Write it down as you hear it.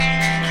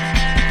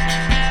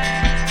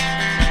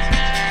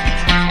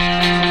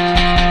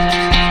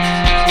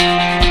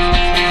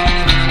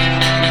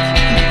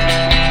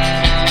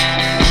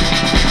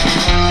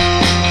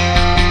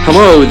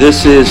Hello,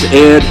 this is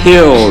Ed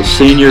Hill,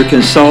 Senior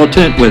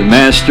Consultant with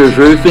Masters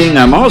Roofing.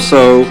 I'm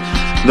also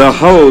the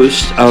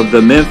host of the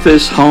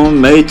Memphis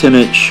Home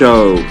Maintenance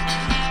Show.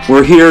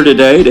 We're here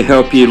today to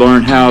help you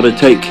learn how to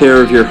take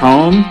care of your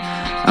home.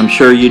 I'm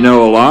sure you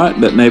know a lot,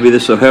 but maybe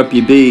this will help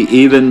you be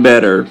even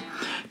better.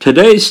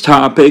 Today's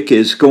topic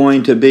is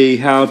going to be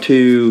how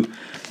to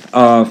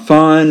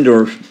fund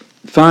or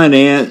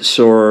finance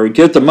or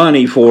get the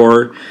money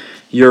for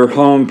your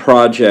home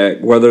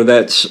project, whether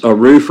that's a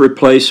roof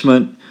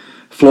replacement,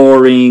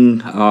 flooring,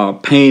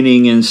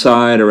 painting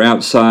inside or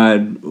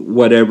outside,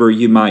 whatever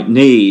you might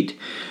need.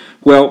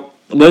 Well,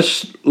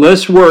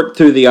 let's work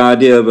through the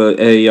idea of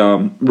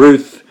a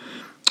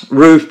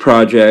roof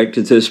project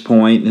at this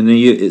point,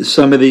 and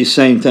some of these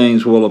same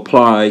things will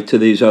apply to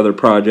these other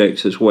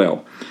projects as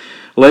well.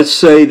 Let's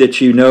say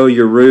that you know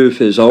your roof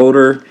is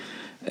older.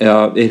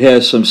 It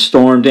has some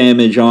storm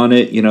damage on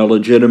it,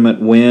 legitimate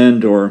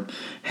wind or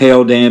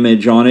hail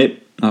damage on it.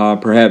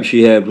 Perhaps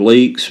you have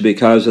leaks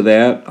because of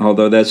that,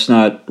 although that's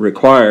not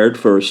required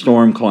for a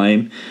storm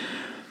claim.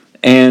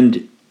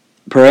 And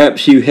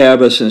perhaps you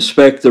have us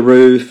inspect the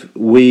roof.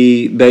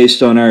 We,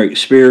 based on our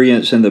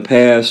experience in the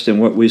past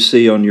and what we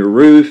see on your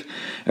roof,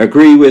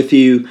 agree with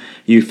you.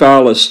 You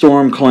file a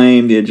storm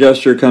claim. The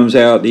adjuster comes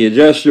out. The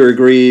adjuster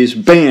agrees.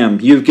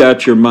 Bam, you've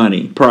got your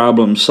money.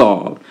 Problem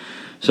solved.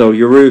 So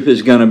your roof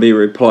is going to be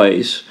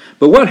replaced.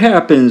 But what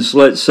happens,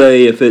 let's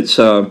say, if it's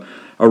a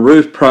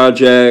roof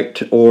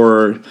project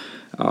or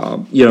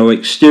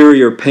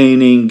exterior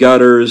painting,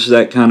 gutters,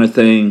 that kind of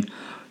thing,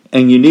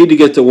 and you need to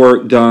get the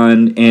work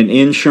done and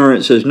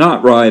insurance is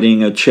not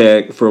writing a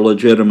check for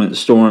legitimate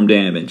storm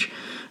damage?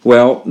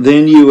 Well,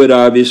 then you would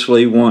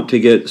obviously want to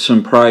get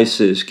some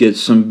prices, get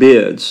some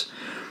bids.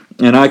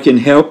 And I can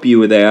help you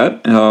with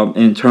that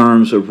in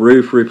terms of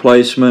roof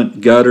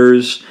replacement,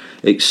 gutters,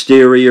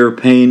 exterior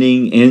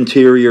painting,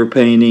 interior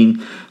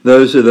painting.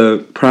 Those are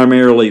the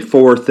primarily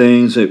four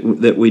things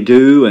that we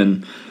do,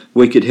 and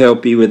we could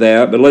help you with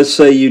that. But let's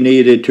say you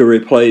needed to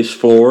replace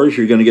floors.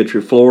 You're going to get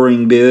your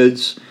flooring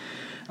bids.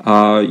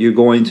 You're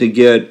going to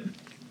get,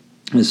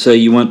 let's say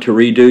you want to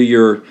redo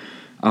your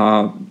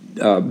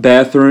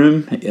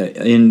bathroom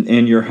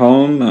in your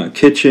home,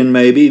 kitchen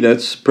maybe.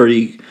 That's a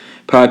pretty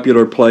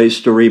popular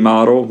place to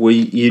remodel.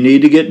 You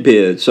need to get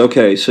bids.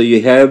 Okay, so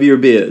you have your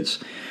bids.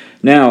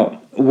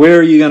 Now, where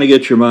are you going to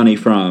get your money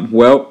from?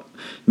 Well,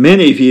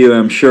 many of you,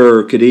 I'm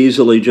sure, could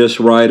easily just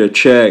write a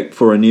check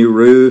for a new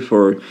roof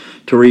or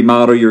to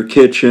remodel your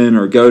kitchen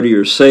or go to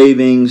your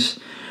savings.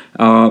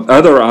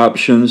 Other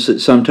options that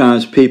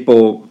sometimes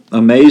people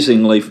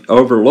amazingly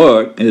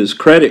overlook is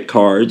credit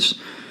cards.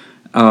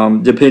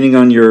 Depending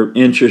on your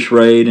interest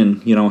rate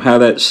and how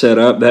that's set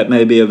up, that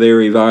may be a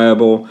very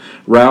viable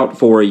route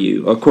for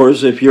you. Of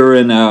course, if you're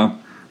in an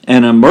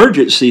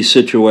emergency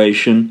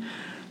situation,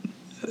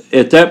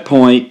 at that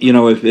point,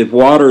 if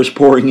water is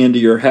pouring into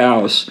your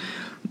house,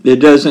 it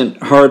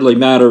doesn't hardly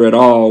matter at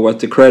all what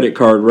the credit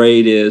card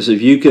rate is.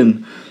 If you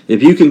can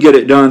get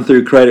it done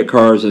through credit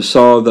cards and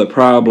solve the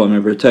problem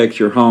and protect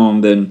your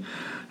home, then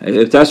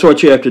if that's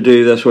what you have to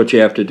do, that's what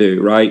you have to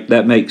do, right?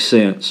 That makes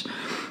sense.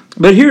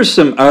 But here's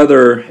some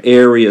other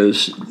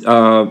areas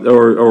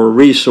or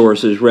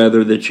resources,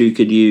 rather, that you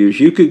could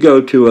use. You could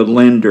go to a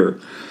lender.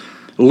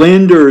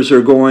 Lenders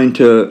are going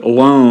to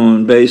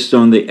loan based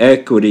on the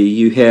equity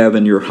you have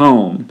in your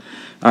home.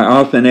 I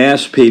often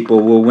ask people,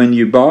 well, when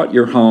you bought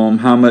your home,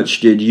 how much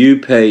did you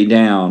pay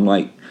down?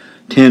 Like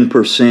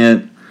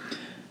 10%.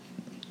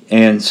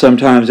 And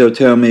sometimes they'll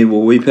tell me,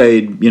 well, we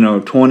paid,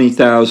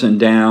 $20,000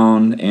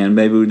 down, and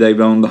maybe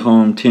they've owned the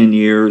home 10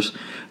 years.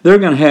 They're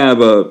going to have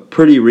a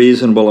pretty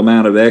reasonable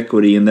amount of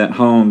equity in that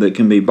home that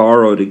can be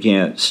borrowed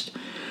against.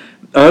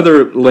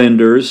 Other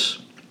lenders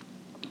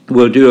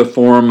will do a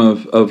form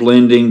of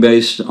lending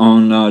based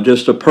on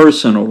just a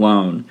personal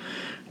loan,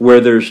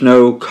 where there's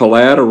no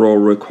collateral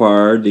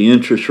required. The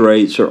interest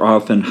rates are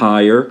often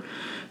higher.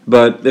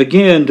 But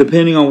again,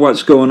 depending on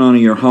what's going on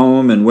in your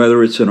home and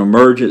whether it's an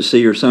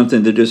emergency or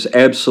something that just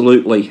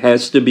absolutely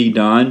has to be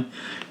done,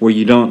 where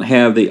you don't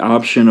have the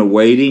option of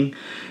waiting,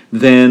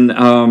 then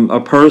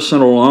a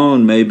personal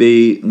loan may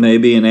be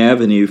an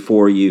avenue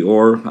for you.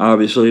 Or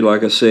obviously,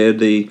 like I said,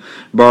 the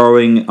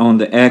borrowing on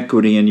the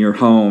equity in your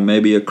home,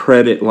 maybe a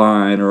credit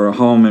line or a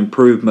home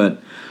improvement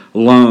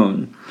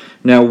loan.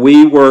 Now,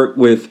 we work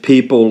with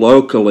people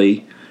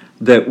locally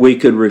that we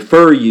could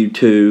refer you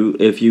to.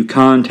 If you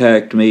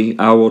contact me,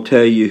 I will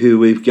tell you who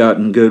we've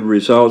gotten good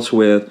results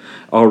with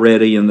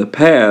already in the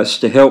past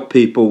to help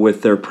people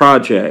with their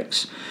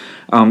projects.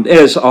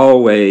 As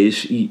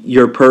always,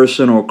 your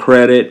personal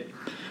credit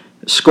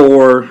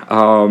score,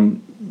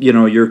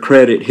 your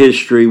credit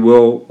history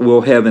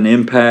will have an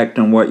impact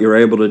on what you're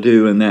able to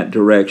do in that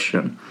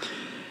direction.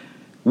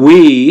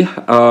 We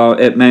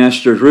at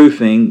Masters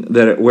Roofing,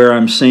 where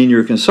I'm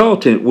senior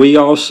consultant, we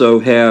also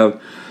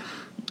have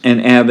an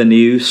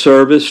avenue.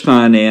 Service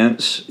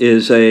Finance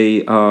is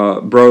a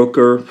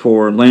broker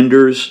for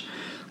lenders,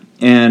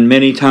 and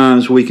many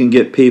times we can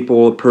get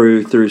people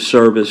approved through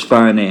Service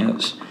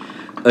Finance.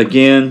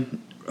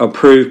 Again,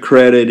 approved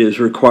credit is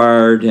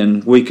required,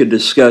 and we could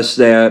discuss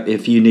that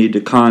if you need to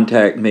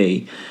contact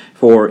me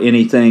for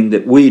anything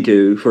that we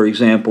do. For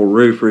example,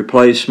 roof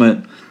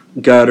replacement,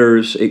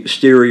 gutters,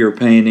 exterior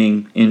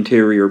painting,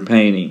 interior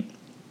painting.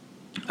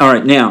 All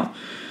right, now,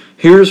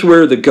 here's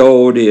where the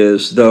gold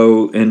is,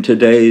 though, in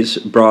today's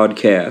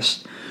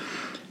broadcast.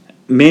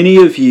 Many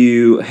of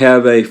you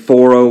have a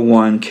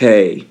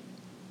 401k,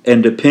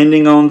 and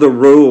depending on the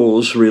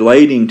rules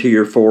relating to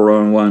your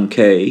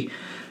 401k,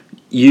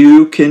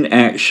 you can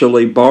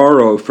actually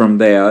borrow from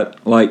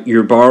that, like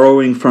you're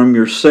borrowing from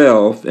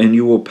yourself, and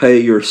you will pay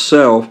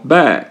yourself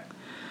back.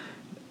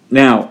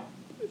 Now,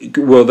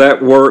 will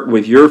that work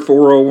with your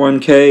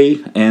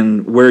 401k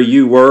and where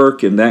you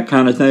work and that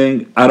kind of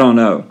thing? I don't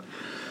know.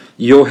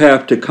 You'll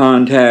have to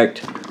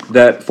contact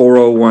that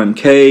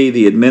 401k,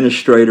 the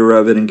administrator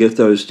of it, and get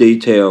those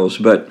details.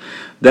 But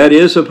that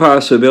is a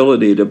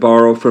possibility, to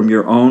borrow from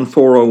your own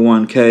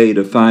 401k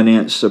to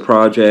finance the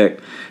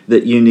project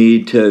that you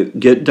need to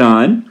get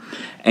done,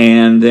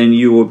 and then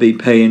you will be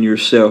paying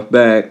yourself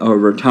back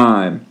over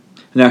time.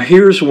 Now,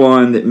 here's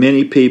one that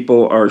many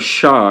people are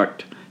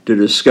shocked to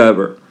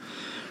discover.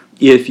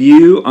 If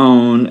you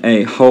own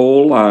a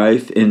whole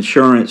life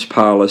insurance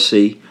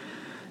policy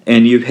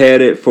and you've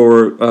had it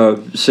for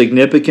a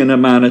significant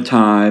amount of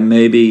time,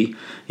 maybe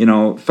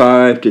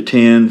 5 to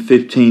 10,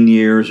 15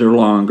 years or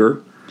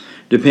longer,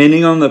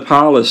 depending on the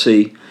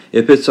policy,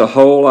 if it's a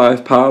whole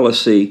life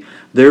policy,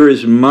 there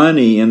is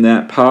money in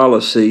that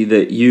policy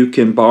that you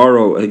can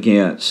borrow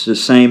against. The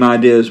same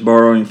idea as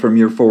borrowing from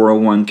your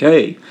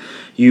 401k.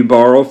 You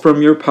borrow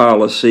from your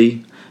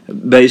policy,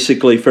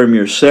 basically from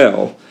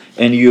yourself,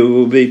 and you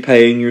will be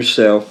paying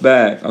yourself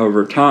back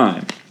over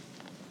time.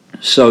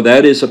 So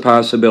that is a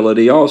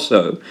possibility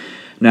also.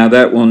 Now,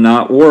 that will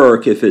not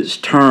work if it's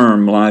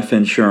term life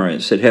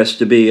insurance. It has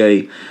to be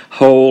a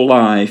whole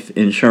life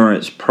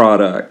insurance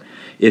product.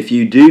 If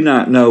you do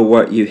not know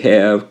what you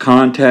have,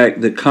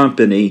 contact the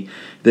company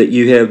that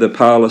you have the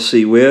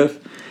policy with.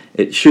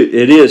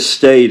 It is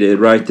stated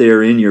right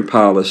there in your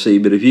policy,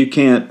 but if you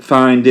can't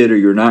find it or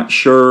you're not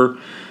sure,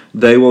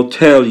 they will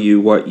tell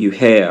you what you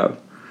have.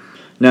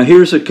 Now,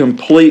 here's a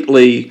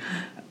completely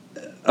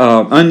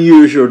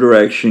unusual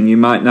direction you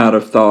might not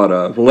have thought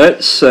of.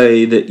 Let's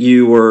say that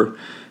you were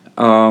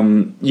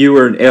an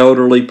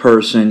elderly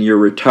person, you're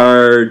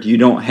retired, you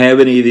don't have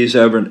any of these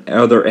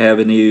other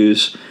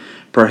avenues.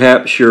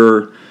 Perhaps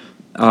your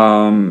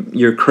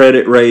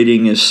credit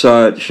rating is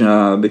such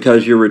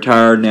because you're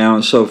retired now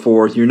and so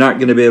forth, you're not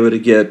going to be able to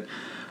get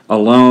a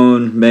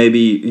loan. Maybe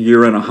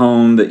you're in a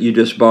home that you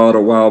just bought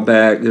a while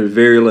back. There's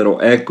very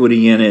little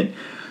equity in it.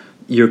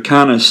 You're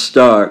kind of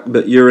stuck,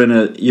 but you're in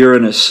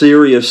a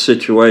serious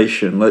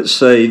situation. Let's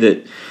say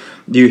that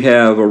you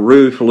have a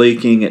roof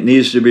leaking, it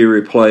needs to be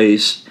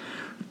replaced,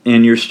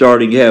 and you're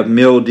starting to have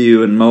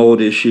mildew and mold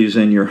issues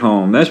in your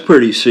home. That's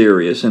pretty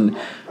serious, and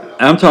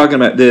I'm talking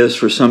about this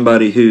for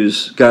somebody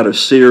who's got a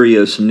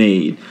serious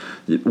need.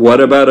 What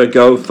about a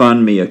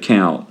GoFundMe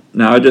account?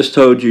 Now, I just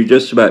told you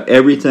just about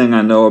everything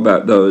I know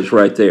about those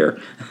right there.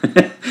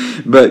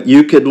 But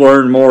you could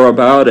learn more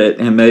about it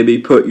and maybe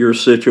put your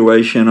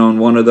situation on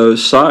one of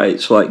those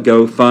sites like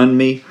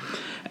GoFundMe,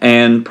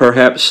 and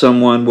perhaps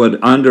someone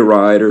would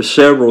underwrite, or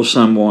several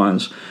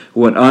someones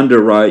would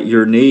underwrite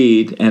your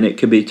need, and it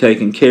could be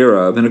taken care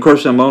of. And of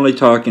course, I'm only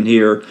talking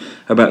here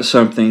about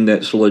something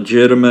that's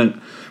legitimate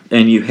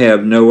and you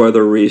have no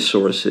other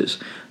resources.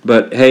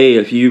 But hey,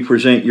 if you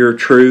present your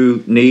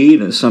true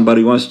need and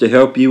somebody wants to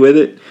help you with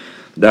it,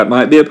 that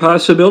might be a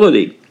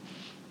possibility.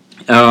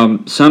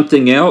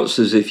 Something else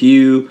is if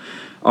you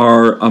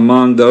are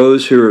among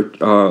those who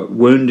are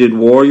wounded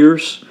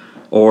warriors,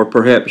 or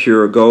perhaps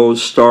you're a Gold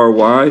Star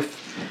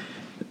wife,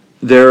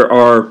 there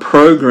are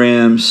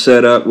programs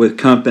set up with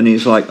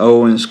companies like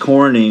Owens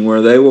Corning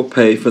where they will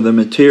pay for the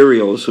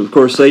materials. Of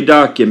course, they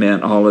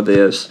document all of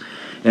this.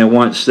 And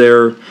once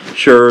they're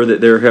sure that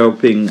they're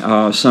helping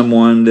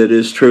someone that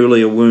is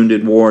truly a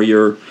wounded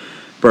warrior,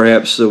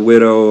 perhaps the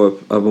widow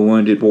of a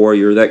wounded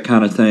warrior, that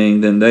kind of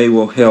thing, then they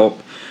will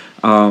help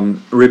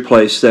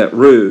replace that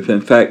roof.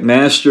 In fact,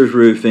 Masters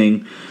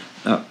Roofing,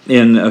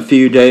 in a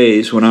few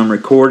days when I'm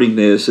recording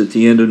this at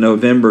the end of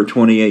November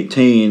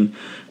 2018,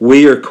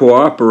 we are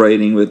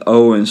cooperating with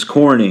Owens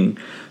Corning,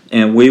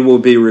 and we will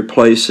be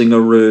replacing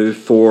a roof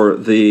for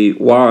the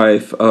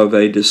wife of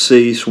a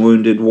deceased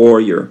wounded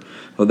warrior.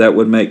 Well, that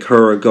would make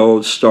her a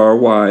Gold Star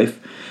wife,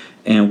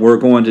 and we're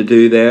going to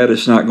do that.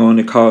 It's not going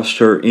to cost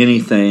her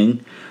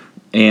anything.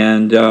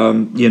 And,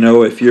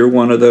 if you're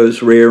one of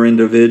those rare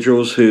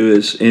individuals who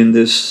is in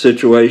this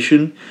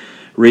situation,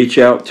 reach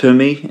out to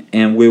me,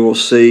 and we will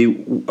see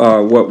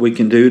what we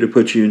can do to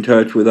put you in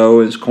touch with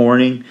Owens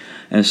Corning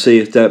and see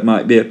if that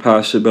might be a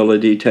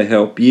possibility to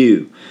help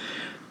you.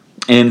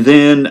 And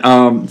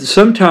then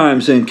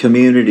sometimes in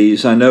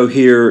communities, I know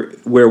here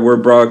where we're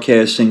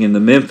broadcasting in the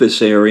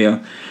Memphis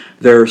area,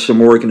 there are some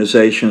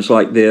organizations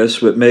like this,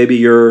 but maybe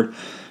you're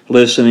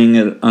listening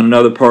in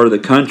another part of the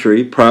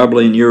country,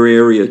 probably in your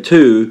area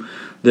too.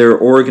 There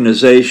are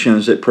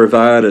organizations that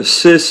provide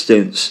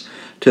assistance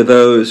to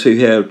those who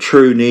have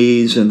true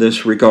needs in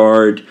this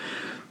regard,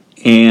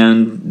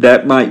 and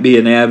that might be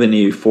an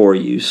avenue for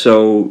you.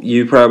 So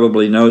you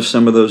probably know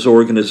some of those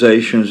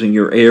organizations in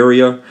your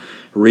area.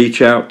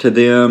 Reach out to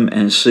them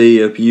and see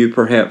if you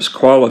perhaps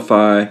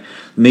qualify,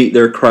 meet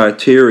their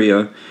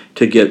criteria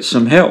to get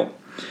some help.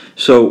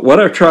 So what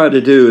I try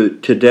to do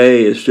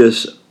today is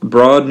just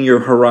broaden your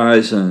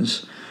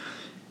horizons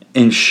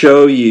and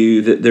show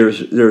you that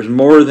there's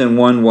more than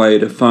one way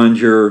to fund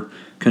your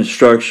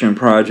construction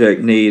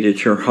project need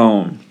at your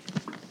home.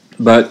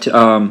 But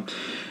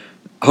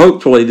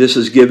hopefully this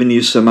has given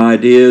you some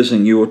ideas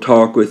and you will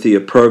talk with the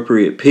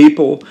appropriate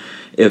people.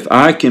 If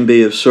I can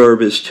be of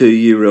service to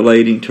you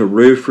relating to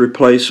roof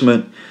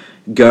replacement,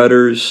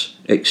 gutters,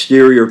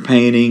 exterior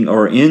painting,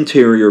 or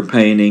interior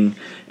painting,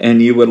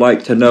 and you would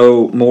like to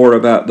know more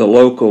about the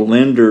local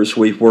lenders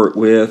we've worked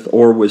with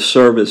or with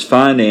Service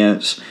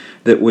Finance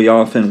that we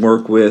often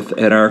work with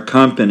at our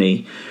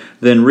company,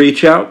 then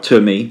reach out to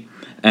me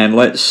and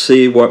let's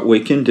see what we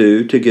can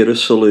do to get a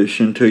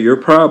solution to your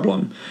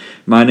problem.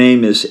 My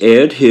name is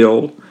Ed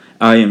Hill.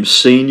 I am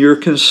Senior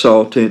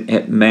Consultant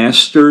at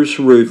Masters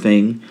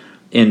Roofing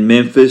in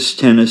Memphis,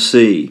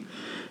 Tennessee.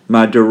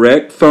 My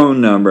direct phone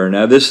number,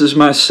 now this is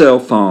my cell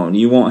phone.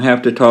 You won't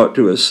have to talk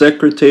to a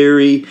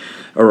secretary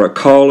or a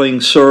calling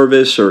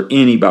service or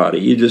anybody.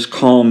 You just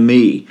call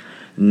me,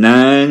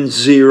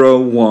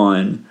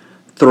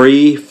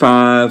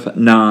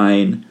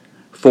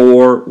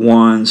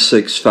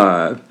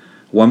 901-359-4165.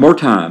 One more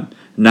time,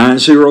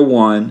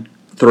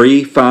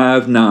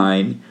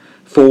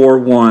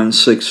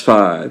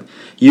 901-359-4165.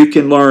 You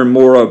can learn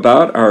more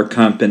about our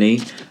company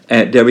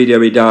at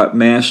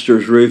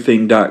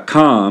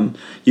www.mastersroofing.com.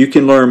 You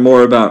can learn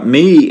more about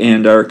me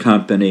and our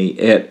company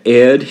at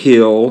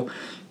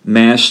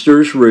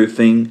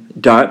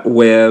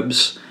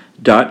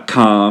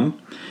edhillmastersroofing.webs.com.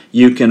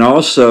 You can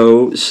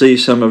also see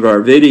some of our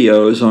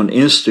videos on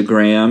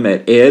Instagram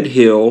at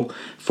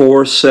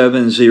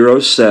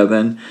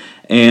edhill4707,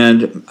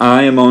 and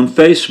I am on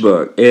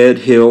Facebook, Ed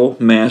Hill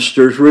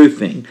Masters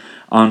Roofing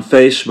on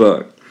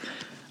Facebook.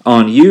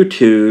 On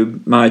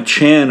YouTube, my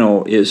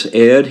channel is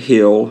Ed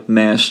Hill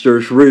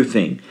Masters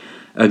Roofing.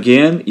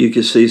 Again, you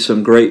can see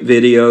some great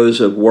videos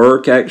of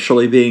work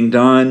actually being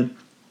done,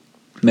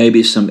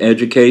 maybe some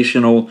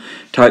educational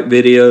type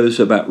videos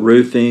about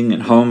roofing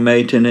and home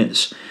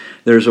maintenance.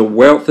 There's a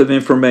wealth of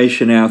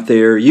information out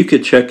there. You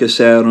could check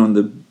us out on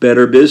the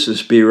Better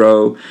Business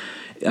Bureau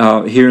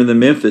here in the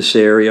Memphis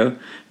area,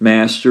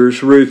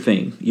 Masters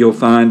Roofing. You'll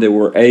find that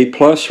we're A+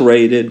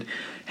 rated,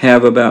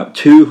 have about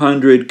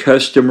 200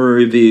 customer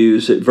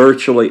reviews, that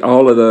virtually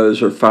all of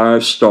those are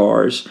 5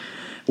 stars.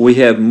 We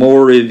have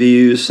more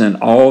reviews than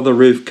all the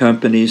roof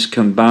companies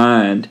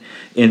combined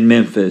in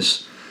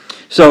Memphis.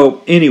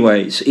 So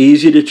anyways,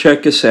 easy to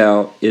check us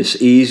out.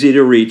 It's easy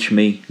to reach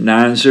me,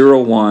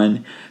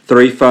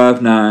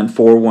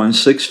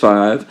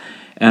 901-359-4165.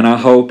 And I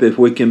hope if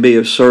we can be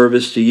of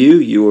service to you,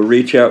 you will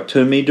reach out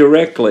to me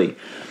directly.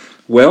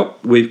 Well,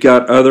 we've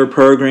got other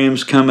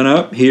programs coming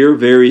up here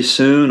very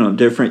soon on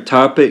different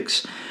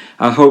topics.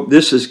 I hope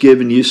this has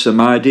given you some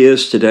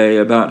ideas today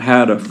about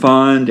how to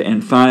fund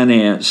and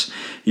finance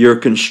your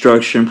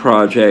construction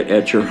project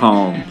at your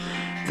home.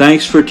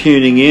 Thanks for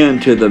tuning in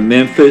to the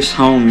Memphis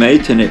Home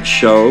Maintenance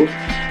Show.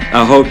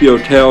 I hope you'll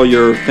tell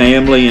your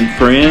family and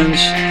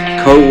friends,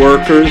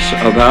 co-workers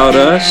about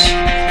us,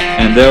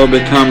 and they'll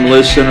become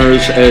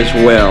listeners as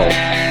well.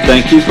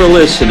 Thank you for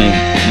listening,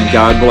 and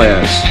God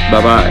bless.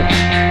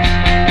 Bye-bye.